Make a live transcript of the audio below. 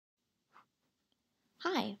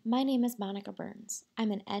Hi, my name is Monica Burns. I'm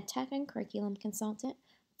an EdTech and curriculum consultant,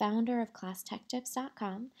 founder of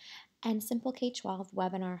ClassTechTips.com, and Simple K-12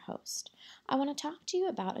 webinar host. I want to talk to you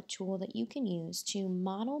about a tool that you can use to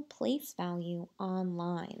model place value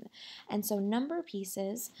online. And so Number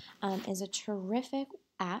Pieces is a terrific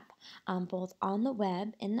app, both on the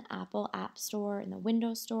web, in the Apple App Store, in the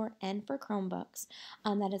Windows Store, and for Chromebooks,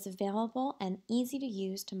 that is available and easy to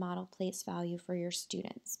use to model place value for your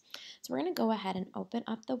students. So we're going to go ahead and open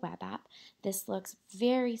up the web app. This looks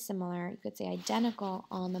very similar, you could say identical,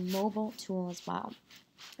 on the mobile tool as well.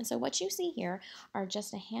 And so what you see here are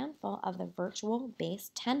just a handful of the virtual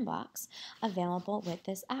base 10 blocks available with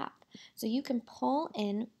this app. So you can pull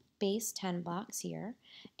in base 10 blocks here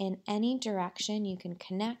in any direction. You can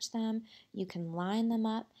connect them, you can line them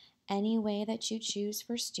up any way that you choose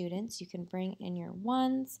for students. You can bring in your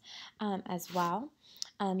ones as well.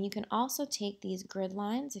 You can also take these grid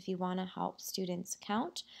lines if you want to help students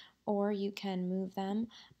count, or you can move them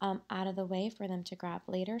out of the way for them to grab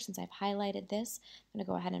later. Since I've highlighted this, I'm going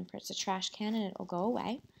to go ahead and press the trash can and it will go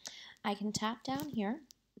away. I can tap down here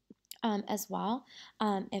as well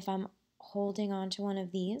if I'm holding on to one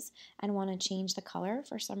of these and want to change the color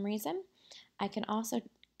for some reason. I can also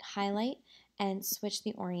highlight and switch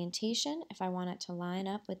the orientation if I want it to line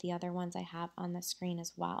up with the other ones I have on the screen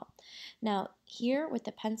as well. Now here with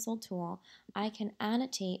the pencil tool, I can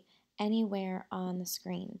annotate anywhere on the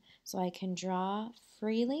screen. So I can draw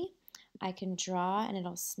freely, I can draw and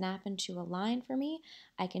it'll snap into a line for me.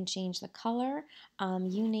 I can change the color,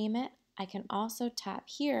 you name it. I can also tap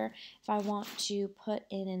here if I want to put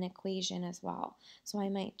in an equation as well. So I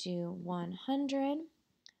might do 100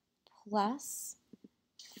 plus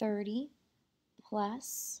 30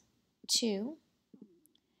 plus 2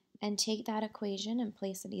 and take that equation and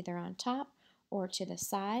place it either on top or to the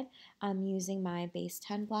side. I'm using my base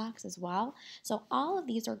 10 blocks as well. So all of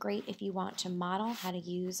these are great if you want to model how to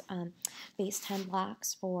use base 10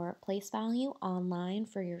 blocks for place value online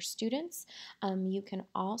for your students. You can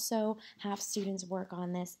also have students work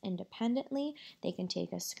on this independently. They can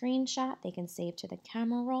take a screenshot, they can save to the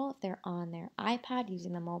camera roll if they're on their iPad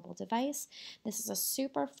using the mobile device. This is a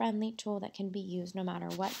super friendly tool that can be used no matter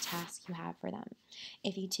what task you have for them.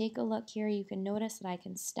 If you take a look here, you can notice that I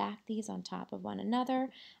can stack these on top of one another.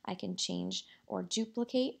 I can change or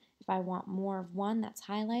duplicate if I want more of one that's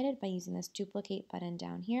highlighted by using this duplicate button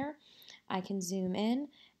down here. I can zoom in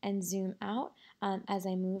and zoom out as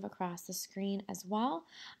I move across the screen as well.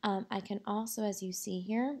 I can also, as you see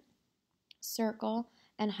here, circle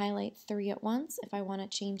and highlight 3 at once if I want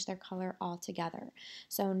to change their color altogether.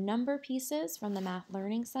 So Number Pieces from the Math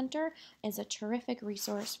Learning Center is a terrific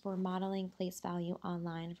resource for modeling place value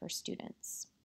online for students.